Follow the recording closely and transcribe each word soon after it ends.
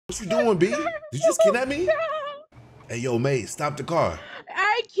What you doing, B? Did you just kidnap me? Hey, yo, mate, stop the car.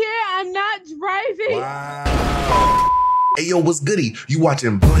 I can't. I'm not driving. Wow. Hey, yo, what's goody? You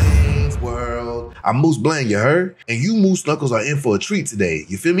watching BLAIN'S World? I'm Moose Blaine, you heard? And you Moose Knuckles are in for a treat today.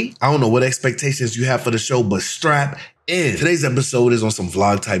 You feel me? I don't know what expectations you have for the show, but strap in. Today's episode is on some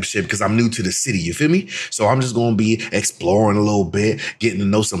vlog type shit because I'm new to the city, you feel me? So I'm just gonna be exploring a little bit, getting to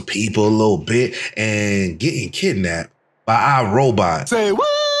know some people a little bit, and getting kidnapped by our robot. Say what?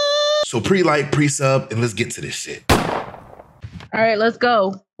 So pre-like, pre-sub, and let's get to this shit. All right, let's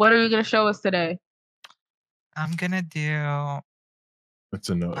go. What are you going to show us today? I'm gonna do. It's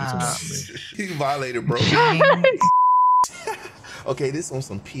a no. It's a no for me. You violated, bro. Okay, this on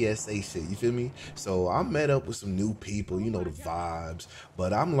some PSA shit, you feel me? So I met up with some new people, you know the vibes,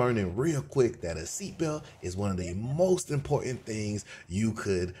 but I'm learning real quick that a seatbelt is one of the most important things you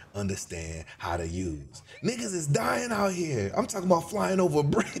could understand how to use. Niggas is dying out here. I'm talking about flying over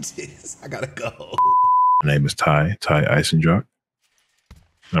bridges. I gotta go. My name is Ty Eisenjock.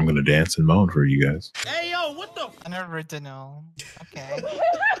 I'm gonna dance and moan for you guys. Hey yo, what the? Unoriginal. Okay.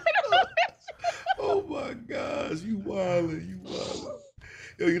 Oh my gosh, you wildin', you wildin'.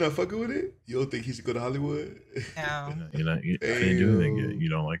 Yo, you not fucking with it? You don't think he should go to Hollywood? No. You didn't do anything yet. You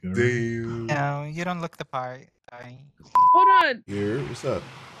don't like it? Damn. No, you don't look the part. Sorry. Hold on. Here, what's up?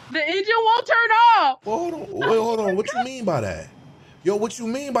 The engine won't turn off. Well, hold on. Wait, hold on. What you mean by that? Yo, what you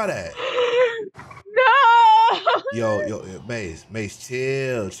mean by that? No. Yo, Mace,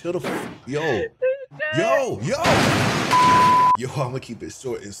 chill the yo. Yo, I'm gonna keep it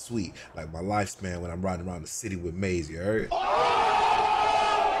short and sweet, like my lifespan when I'm riding around the city with Maze, you heard?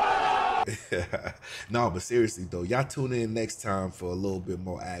 No, but seriously though, y'all tune in next time for a little bit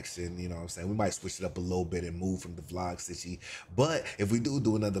more action, you know what I'm saying? We might switch it up a little bit and move from the vlog city, but if we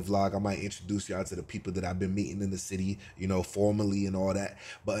do another vlog, I might introduce y'all to the people that I've been meeting in the city, you know, formally and all that.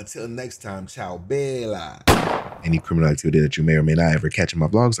 But until next time, ciao bella. Any criminal activity that you may or may not ever catch in my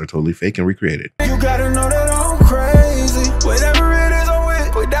vlogs are totally fake and recreated. You gotta know that I'm crazy. Whatever.